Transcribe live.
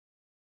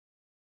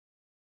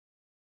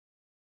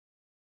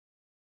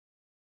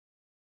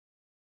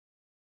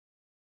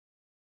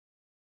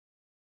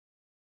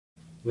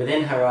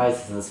Within Her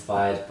Eyes is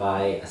inspired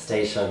by a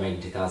stage show I made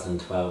in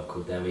 2012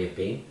 called There We Have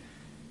Been.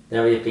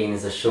 There We Have Been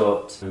is a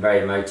short and very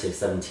emotive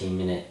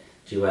 17-minute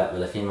duet where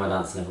the female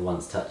dancer never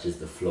once touches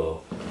the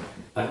floor.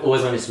 I've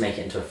always wanted to make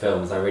it into a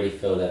film, as I really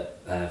feel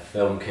that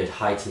film could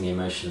heighten the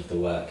emotion of the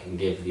work and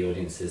give the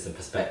audiences a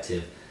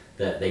perspective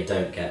that they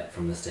don't get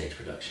from the stage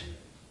production.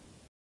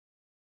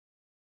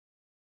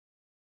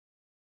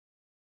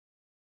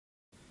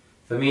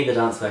 For me, the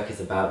dance work is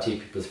about two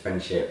people's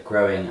friendship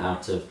growing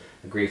out of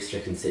a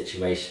grief-stricken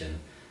situation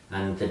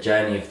and the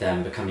journey of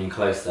them becoming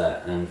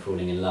closer and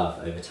falling in love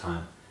over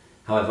time.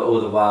 However,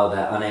 all the while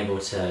they're unable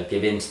to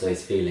give in to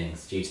those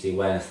feelings due to the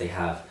awareness they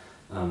have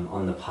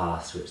on the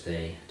past, which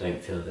they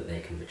don't feel that they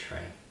can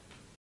betray.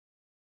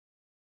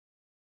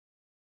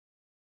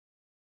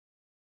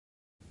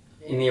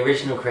 In the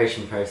original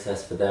creation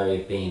process for There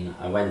We've Been,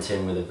 I went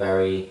in with a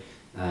very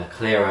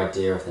clear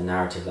idea of the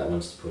narrative that I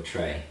wanted to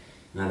portray.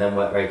 And I then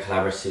worked very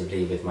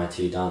collaboratively with my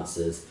two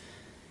dancers.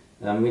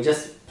 We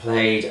just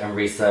played and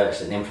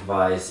researched and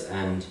improvised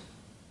and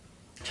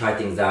tried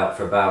things out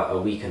for about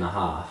a week and a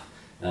half.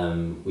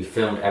 We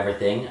filmed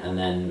everything and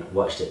then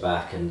watched it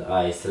back, and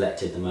I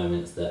selected the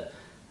moments that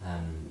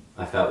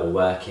I felt were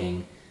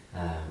working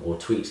or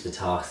tweaked the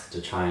task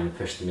to try and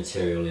push the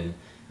material in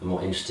a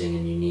more interesting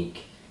and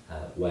unique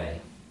way.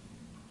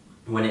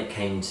 When it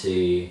came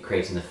to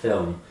creating the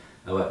film,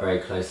 I worked very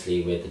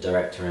closely with the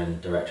director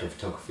and director of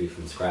photography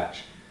from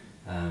scratch,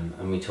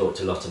 and we talked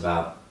a lot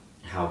about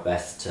how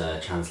best to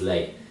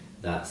translate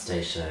that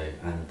stage show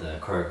and the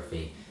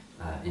choreography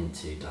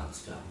into dance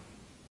film.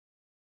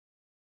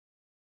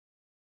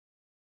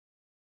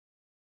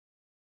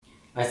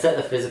 I set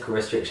the physical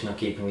restriction of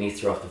keeping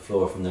Lisa off the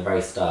floor from the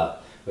very start,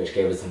 which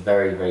gave us a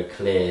very, very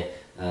clear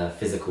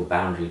physical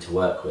boundary to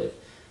work with.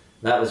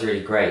 That was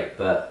really great,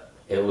 but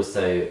it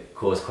also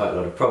caused quite a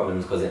lot of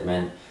problems because it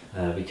meant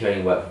we could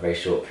only work for very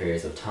short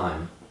periods of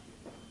time.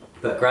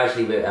 But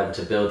gradually we were able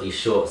to build these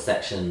short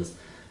sections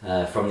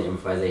from the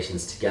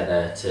improvisations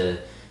together to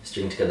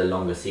string together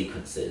longer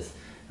sequences.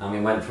 And we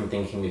went from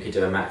thinking we could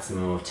do a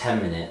maximum of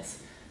 10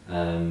 minutes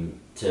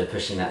to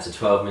pushing that to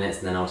 12 minutes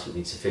and then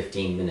ultimately to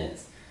 15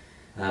 minutes.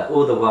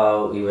 All the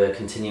while we were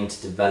continuing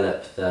to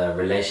develop the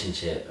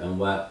relationship and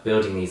work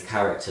building these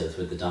characters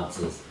with the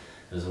dancers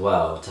as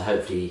well, to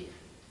hopefully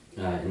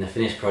in the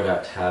finished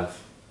product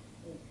have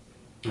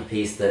a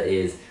piece that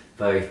is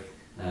both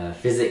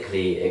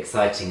physically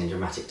exciting and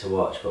dramatic to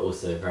watch, but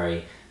also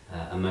very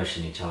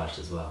emotionally charged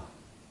as well.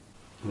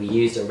 We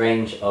used a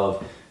range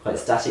of quite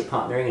static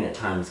partnering and at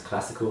times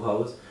classical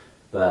holds,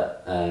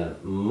 but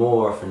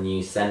more often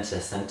used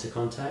centre-centre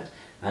contact,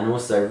 and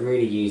also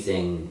really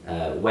using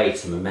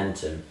weight and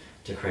momentum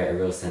to create a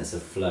real sense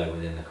of flow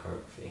within the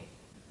choreography.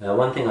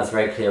 One thing I was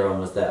very clear on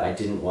was that I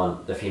didn't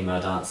want the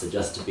female dancer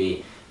just to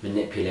be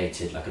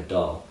manipulated like a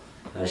doll.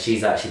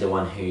 She's actually the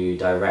one who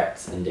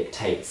directs and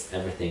dictates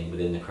everything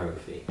within the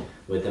choreography,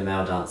 with the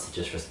male dancer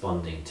just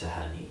responding to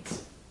her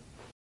needs.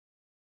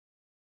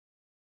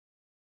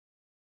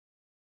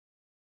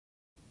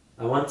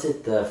 I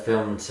wanted the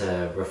film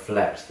to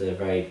reflect the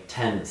very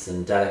tense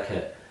and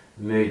delicate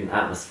mood and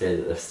atmosphere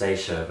that the stage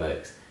show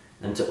evokes,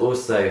 and to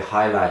also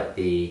highlight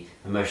the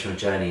emotional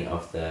journey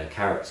of the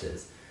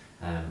characters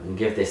and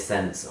give this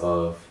sense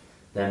of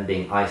them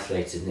being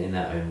isolated in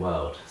their own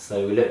world.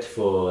 So we looked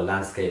for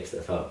landscapes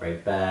that felt very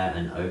bare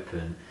and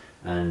open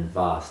and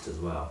vast as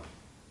well.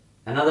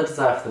 Another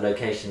desire for the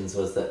locations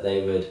was that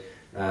they would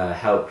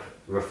help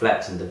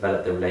reflect and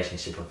develop the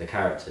relationship of the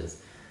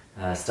characters,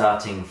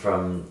 starting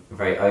from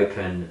very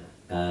open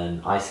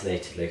and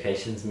isolated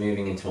locations,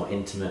 moving into more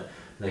intimate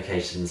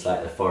locations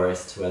like the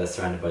forest where they're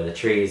surrounded by the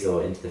trees,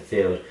 or into the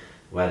field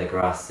where the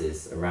grass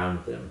is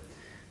around them.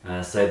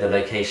 So the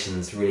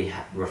locations really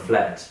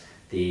reflect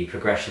the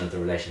progression of the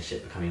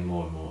relationship becoming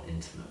more and more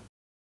intimate.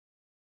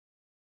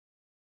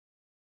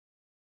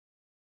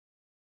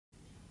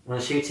 When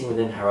shooting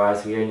within Her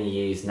Eyes, we only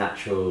used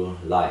natural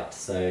light,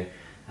 so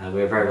we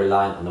were very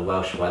reliant on the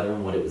Welsh weather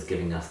and what it was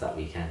giving us that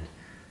weekend.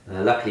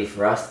 Luckily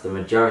for us, the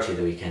majority of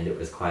the weekend it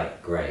was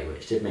quite grey,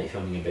 which did make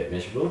filming a bit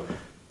miserable,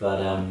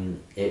 but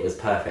it was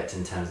perfect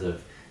in terms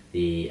of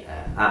the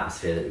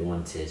atmosphere that we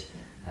wanted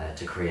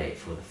to create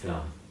for the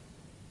film.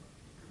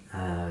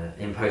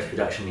 In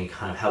post-production we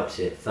kind of helped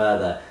it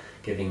further,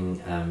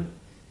 giving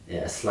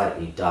it a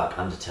slightly dark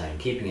undertone,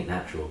 keeping it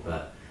natural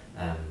but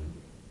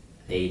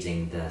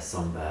aiding the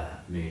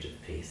sombre mood of the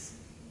piece.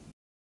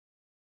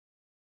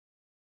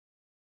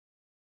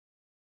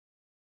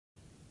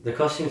 The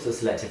costumes were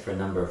selected for a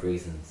number of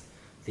reasons.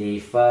 The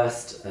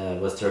first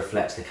was to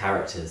reflect the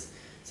characters.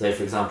 So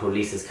for example,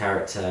 Lisa's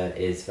character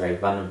is very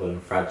vulnerable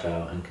and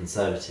fragile and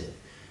conservative.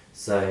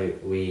 So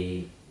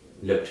we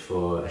looked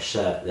for a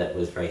shirt that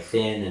was very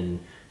thin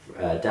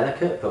and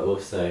delicate, but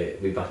also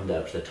we buttoned it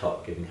up to the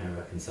top, giving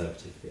her a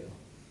conservative feel.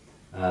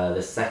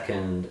 The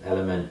second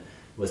element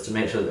was to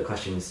make sure that the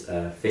costumes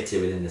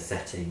fitted within the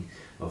setting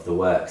of the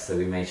work, so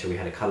we made sure we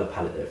had a colour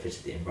palette that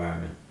fitted the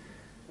environment.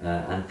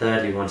 And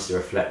thirdly, we wanted to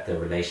reflect the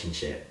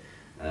relationship,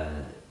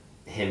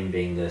 him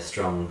being the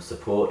strong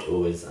support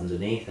always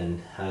underneath, and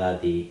her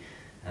the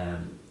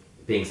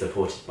being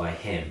supported by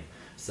him.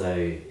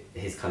 So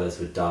his colours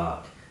were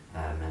dark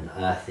and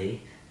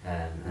earthy,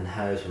 and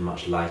hers were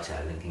much lighter,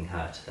 linking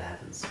her to the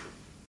heavens.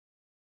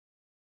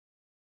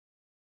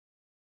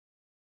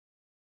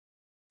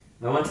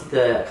 I wanted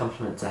the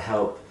accompaniment to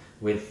help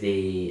with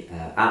the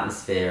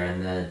atmosphere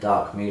and the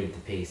dark mood of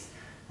the piece,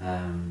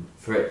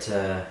 for it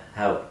to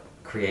help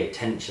create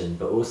tension,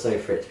 but also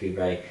for it to be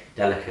very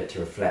delicate to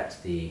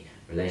reflect the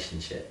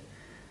relationship.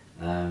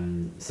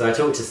 So I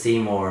talked to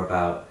Seymour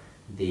about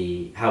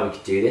how we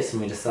could do this,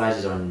 and we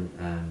decided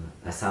on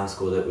a sound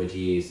score that would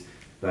use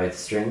both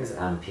strings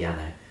and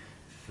piano.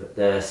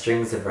 The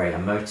strings are very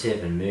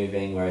emotive and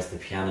moving, whereas the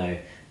piano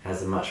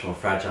has a much more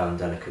fragile and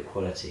delicate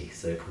quality.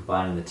 So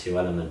combining the two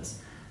elements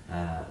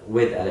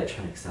with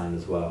electronic sound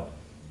as well,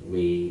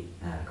 we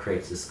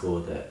created a score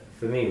that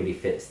for me really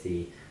fits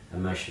the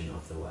emotion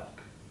of the work.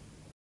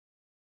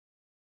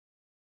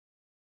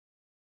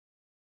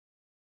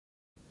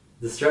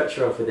 The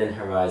structure of Within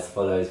Her Eyes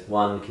follows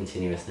one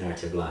continuous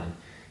narrative line,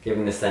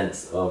 giving the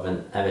sense of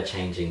an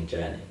ever-changing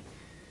journey.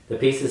 The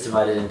piece is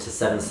divided into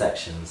 7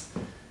 sections.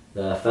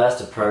 The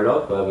first, a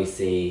prologue, where we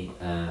see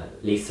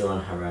Lisa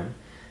on her own,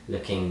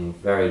 looking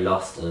very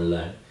lost and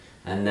alone.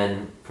 And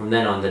then from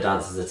then on, the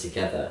dancers are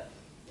together,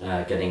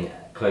 getting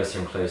closer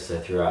and closer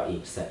throughout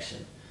each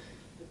section.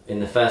 In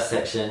the first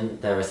section,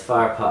 they're as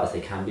far apart as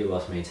they can be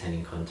whilst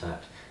maintaining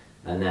contact,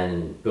 and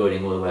then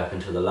building all the way up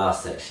until the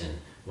last section,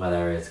 where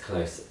they're as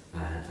close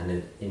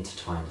and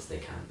intertwined as they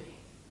can be.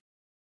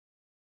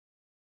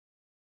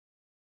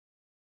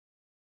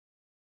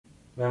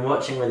 When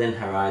watching Within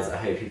Her Eyes, I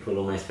hope people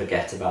almost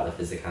forget about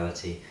the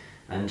physicality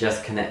and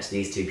just connect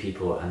these two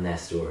people and their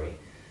story.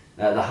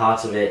 At the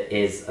heart of it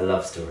is a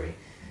love story.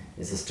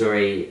 It's a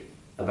story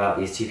about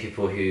these two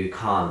people who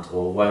can't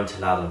or won't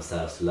allow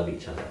themselves to love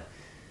each other.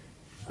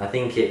 I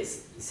think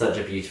it's such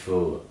a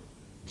beautiful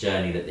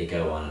journey that they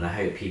go on, and I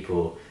hope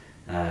people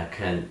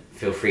can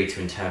feel free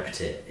to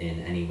interpret it in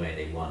any way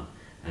they want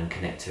and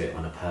connect to it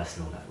on a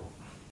personal level.